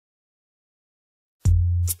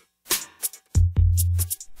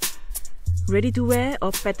Ready-to-wear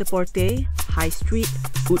or pret-a-porter, high street,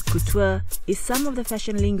 haute couture is some of the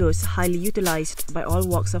fashion lingos highly utilized by all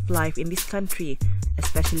walks of life in this country,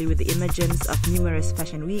 especially with the emergence of numerous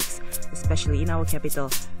fashion weeks, especially in our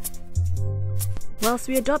capital. Whilst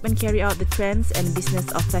we adopt and carry out the trends and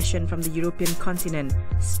business of fashion from the European continent,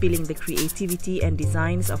 spilling the creativity and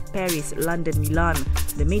designs of Paris, London, Milan,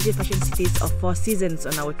 the major fashion cities of four seasons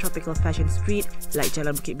on our tropical fashion street like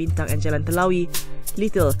Jalan Bukit Bintang and Jalan Telawi,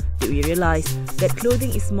 little did we realize that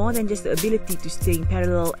clothing is more than just the ability to stay in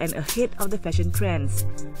parallel and ahead of the fashion trends.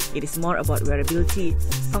 It is more about wearability,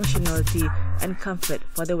 functionality, and comfort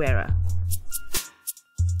for the wearer.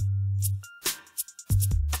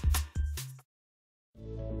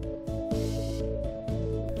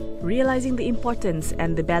 Realizing the importance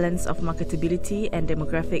and the balance of marketability and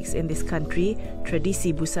demographics in this country,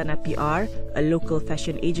 Tradisi Busana PR, a local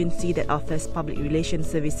fashion agency that offers public relations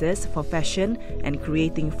services for fashion and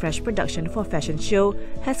creating fresh production for fashion show,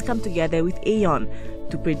 has come together with Aeon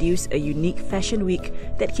to produce a unique fashion week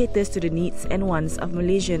that caters to the needs and wants of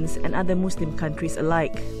Malaysians and other Muslim countries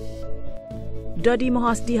alike. Dodi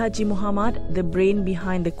Mohasdi Haji Muhammad, the brain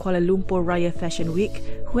behind the Kuala Lumpur Raya Fashion Week,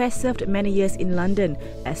 who has served many years in London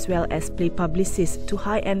as well as play publicist to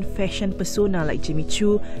high-end fashion persona like Jimmy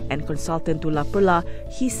Choo and consultant to La Perla,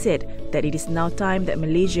 he said that it is now time that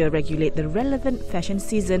Malaysia regulate the relevant fashion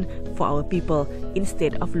season for our people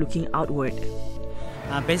instead of looking outward.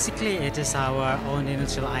 Basically, it is our own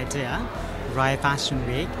initial idea, Raya Fashion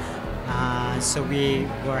Week. So we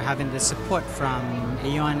were having the support from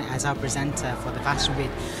Aeon as our presenter for the Fashion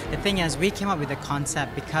Week. The thing is, we came up with the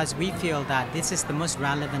concept because we feel that this is the most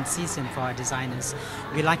relevant season for our designers.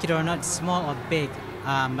 We like it or not, small or big,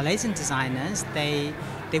 Malaysian designers, they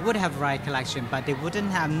would have Raya collection, but they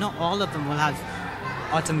wouldn't have, not all of them will have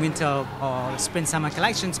autumn, winter or spring, summer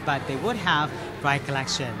collections, but they would have Raya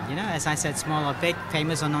collection. You know, as I said, small or big,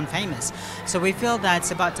 famous or non-famous. So we feel that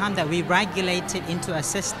it's about time that we regulate it into a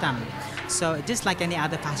system. So just like any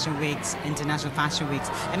other fashion weeks, international fashion weeks,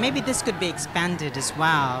 and maybe this could be expanded as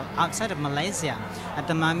well outside of Malaysia. At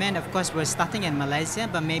the moment, of course, we're starting in Malaysia,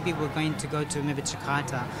 but maybe we're going to go to maybe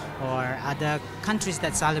Jakarta or other countries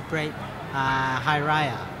that celebrate Hari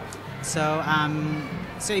Raya.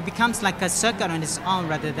 So it becomes like a circuit on its own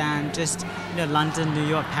rather than just, you know, London, New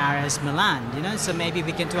York, Paris, Milan. You know, so maybe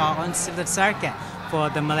we can do our own circuit for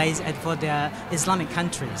the Malaysia, for the Islamic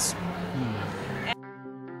countries.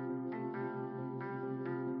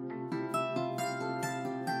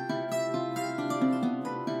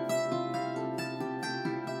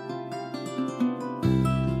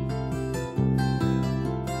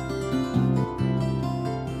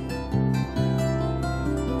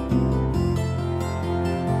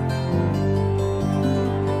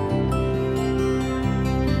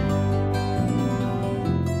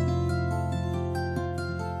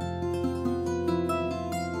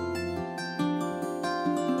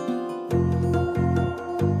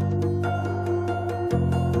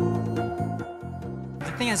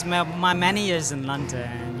 As my many years in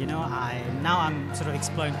London, you know, now I'm sort of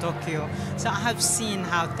exploring Tokyo, so I have seen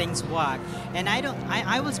how things work, and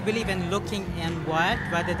I always believe in looking inward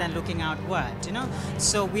rather than looking outward, you know.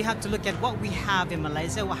 So we have to look at what we have in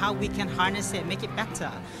Malaysia, how we can harness it, make it better.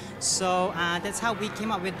 So that's how we came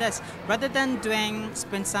up with this. Rather than doing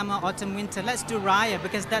spring, summer, autumn, winter, let's do Raya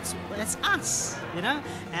because that's us, you know.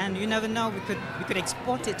 And you never know, we could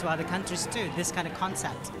export it to other countries too. This kind of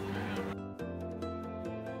concept.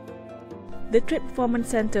 The Trade Performance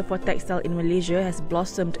Centre for Textile in Malaysia has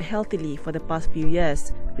blossomed healthily for the past few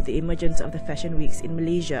years with the emergence of the Fashion Weeks in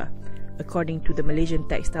Malaysia. According to the Malaysian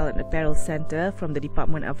Textile and Apparel Centre from the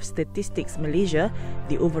Department of Statistics Malaysia,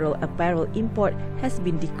 the overall apparel import has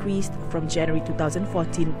been decreased from January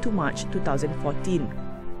 2014 to March 2014.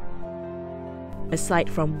 Aside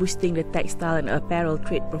from boosting the textile and apparel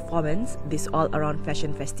trade performance, these all-around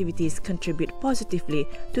fashion festivities contribute positively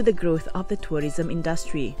to the growth of the tourism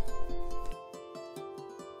industry.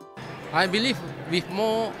 I believe with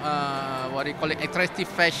more attractive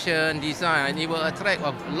fashion design, it will attract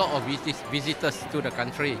a lot of visitors to the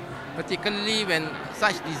country, particularly when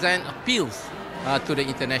such design appeals to the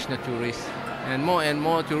international tourists and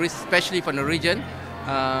more tourists, especially from the region,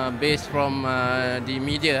 based from the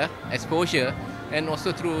media exposure and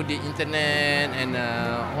also through the internet and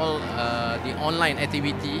all the online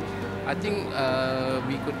activity. I think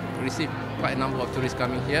we could receive quite a number of tourists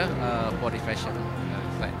coming here for the fashion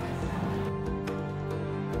side.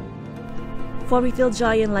 For retail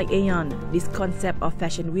giant like Aeon, this concept of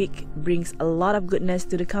Fashion Week brings a lot of goodness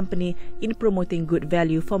to the company in promoting good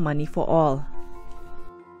value for money for all.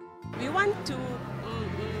 We want to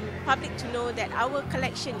public to know that our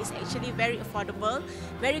collection is actually very affordable,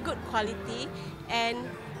 very good quality, and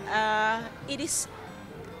it is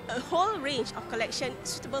a whole range of collection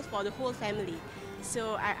suitable for the whole family.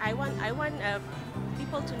 So I want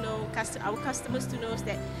people to know, our customers to know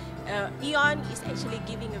that AEON is actually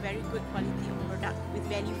giving a very good quality of product with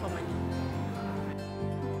value for money.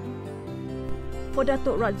 For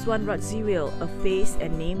Datuk Razwan Radziwil, a face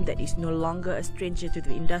and name that is no longer a stranger to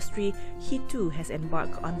the industry, he too has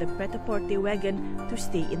embarked on the Pret-a-Porter wagon to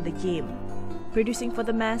stay in the game. Producing for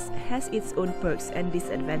the mass has its own perks and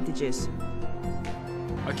disadvantages.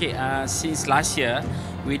 Okay, since last year,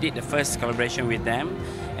 we did the first collaboration with them,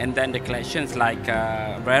 and then the collections like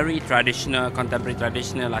very traditional, contemporary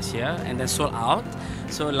traditional last year, and then sold out.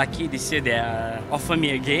 So lucky this year they offer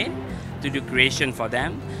me again to do creation for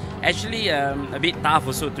them. Actually, a bit tough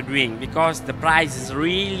also to doing because the price is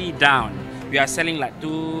really down. We are selling like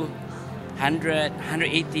 200,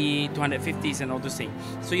 180, 250s and all those things.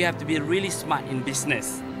 So you have to be really smart in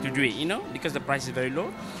business to do it, you know, because the price is very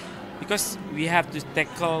low. Because we have to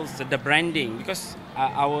tackle the branding, because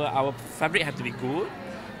our fabric have to be good,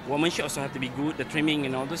 workmanship also have to be good, the trimming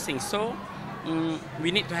and all those things. So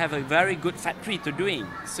we need to have a very good factory to doing.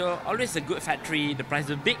 So always a good factory, the price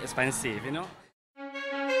is a bit expensive, you know.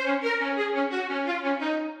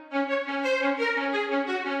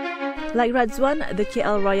 Like Razwan, the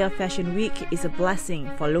KL Raya Fashion Week is a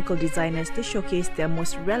blessing for local designers to showcase their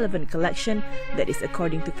most relevant collection that is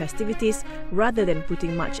according to festivities, rather than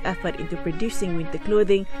putting much effort into producing winter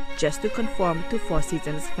clothing just to conform to Four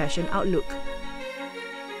Seasons fashion outlook.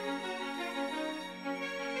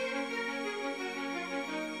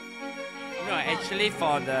 No, actually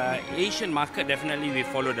for the Asian market, definitely we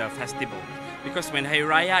follow the festival. Because when Hari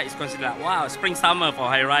Raya is considered like, wow, spring summer for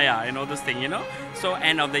Hari Raya and all those things, you know. So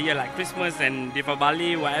end of the year like Christmas and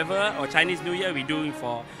Deepavali, whatever, or Chinese New Year, we doing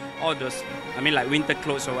for all those, I mean like winter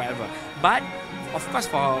clothes or whatever. But of course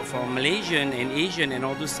for Malaysian and Asian and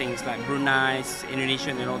all those things like Brunei,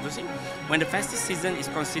 Indonesian and all those things, when the festive season is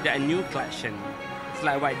considered a new collection. It's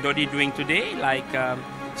like what Dodi doing today, like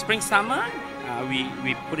spring summer,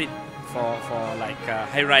 we put it for like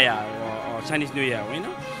Hari Raya or Chinese New Year, you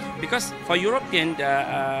know. Because for European,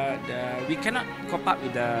 we cannot cope up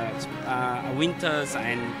with the winters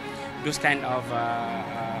and those kind of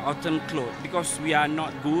autumn clothes because we are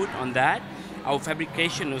not good on that. Our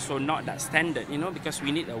fabrication also not that standard, you know, because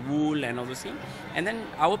we need a wool and all those things. And then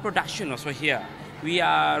our production also here, we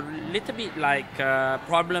are little bit like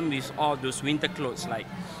problem with all those winter clothes like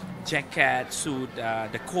jacket, suit,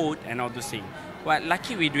 the coat and all those things. Well,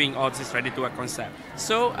 lucky we're doing all this ready-to-wear concept.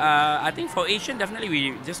 So I think for Asian, definitely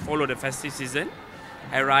we just follow the festive season,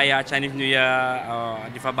 Hari Raya, Chinese New Year, or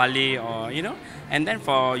Deepavali, or you know. And then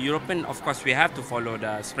for European, of course, we have to follow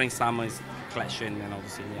the spring summer collection and all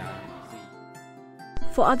this. Yeah.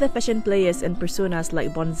 For other fashion players and personas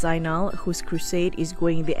like Bon Zainal, whose crusade is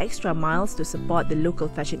going the extra miles to support the local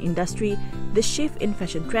fashion industry, the shift in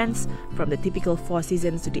fashion trends from the typical Four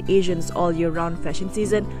Seasons to the Asians all-year-round fashion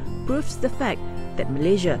season proves the fact that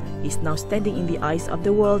Malaysia is now standing in the eyes of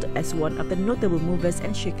the world as one of the notable movers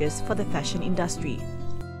and shakers for the fashion industry.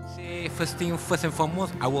 First and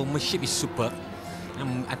foremost, our workmanship is superb.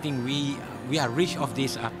 I think we are rich of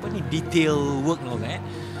this detail work and all that.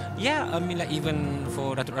 Yeah, I mean like even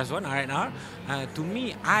for Datuk Razwan right now, to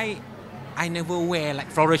me I never wear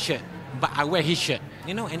like floral shirt, but I wear his shirt,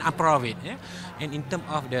 you know, and I'm proud of it. Yeah? And in terms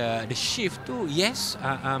of the shift too, yes,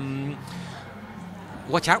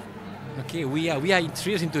 watch out. Okay, we are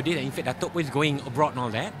serious into this. In fact, Datuk is going abroad and all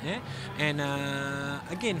that. Yeah? And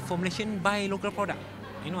again, for Malaysian, buy local product.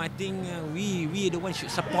 You know, I think we the one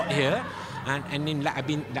should support here. And then like I've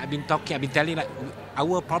been telling like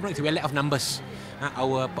our problem is we lack of numbers.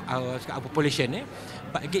 Our population,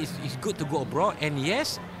 but again, it's good to go abroad. And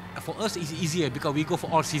yes, for us it's easier because we go for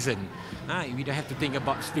all season. We don't have to think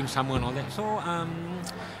about spring, summer, and all that. So,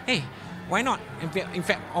 hey, why not? In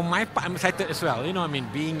fact, on my part, I'm excited as well. You know, I mean,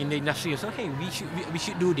 being in the industry, so hey, we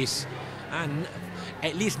should do this.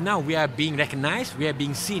 At least now we are being recognized, we are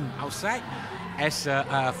being seen outside as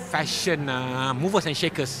fashion movers and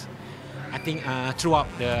shakers. I think throughout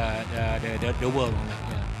the world.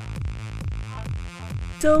 Yeah.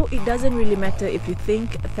 So it doesn't really matter if you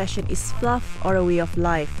think fashion is fluff or a way of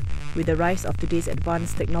life. With the rise of today's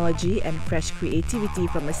advanced technology and fresh creativity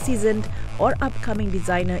from a seasoned or upcoming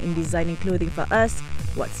designer in designing clothing for us,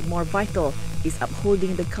 what's more vital is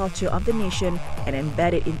upholding the culture of the nation and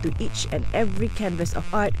embed it into each and every canvas of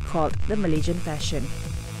art called the Malaysian fashion.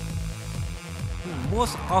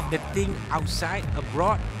 Most of the thing outside,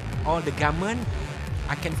 abroad, all the garment,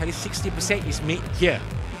 I can tell you 60% is made here.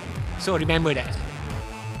 So remember that.